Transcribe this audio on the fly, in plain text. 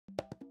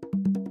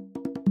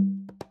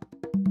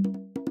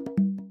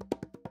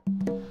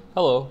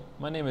Hello,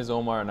 my name is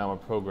Omar and I'm a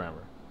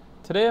programmer.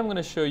 Today I'm going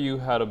to show you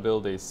how to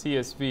build a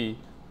CSV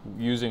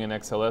using an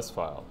XLS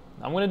file.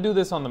 I'm going to do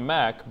this on the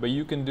Mac, but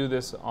you can do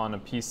this on a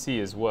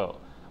PC as well.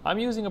 I'm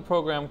using a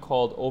program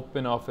called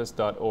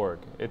openoffice.org.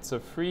 It's a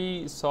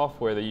free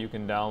software that you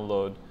can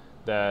download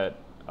that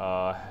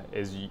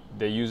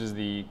uses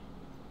the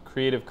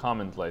Creative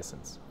Commons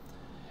license.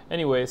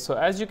 Anyway, so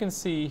as you can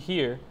see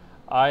here,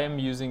 I am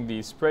using the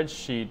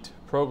spreadsheet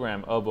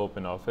program of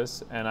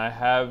OpenOffice, and I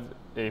have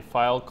a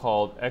file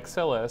called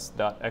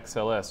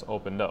xls.xls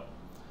opened up.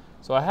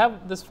 So I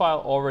have this file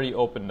already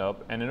opened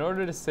up, and in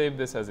order to save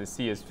this as a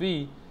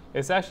CSV,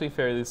 it's actually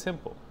fairly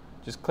simple.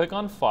 Just click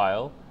on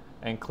File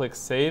and click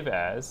Save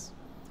As,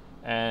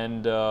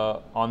 and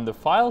on the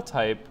file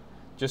type,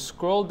 just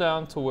scroll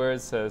down to where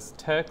it says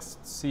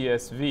Text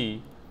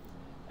CSV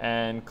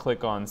and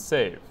click on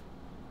Save.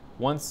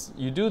 Once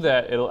you do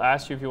that, it'll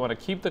ask you if you want to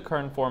keep the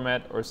current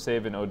format or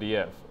save in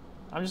ODF.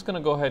 I'm just going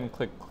to go ahead and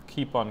click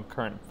Keep on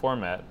Current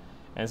Format,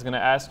 and it's going to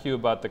ask you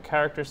about the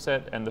character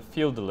set and the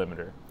field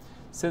delimiter.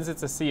 Since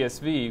it's a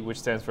CSV, which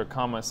stands for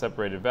comma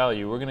separated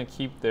value, we're going to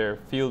keep their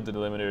field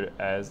delimiter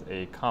as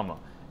a comma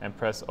and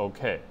press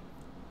OK.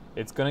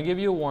 It's going to give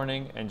you a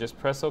warning, and just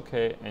press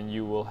OK and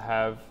you will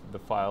have the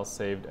file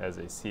saved as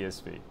a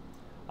CSV.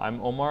 I'm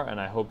Omar and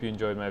I hope you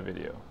enjoyed my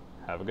video.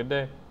 Have a good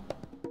day.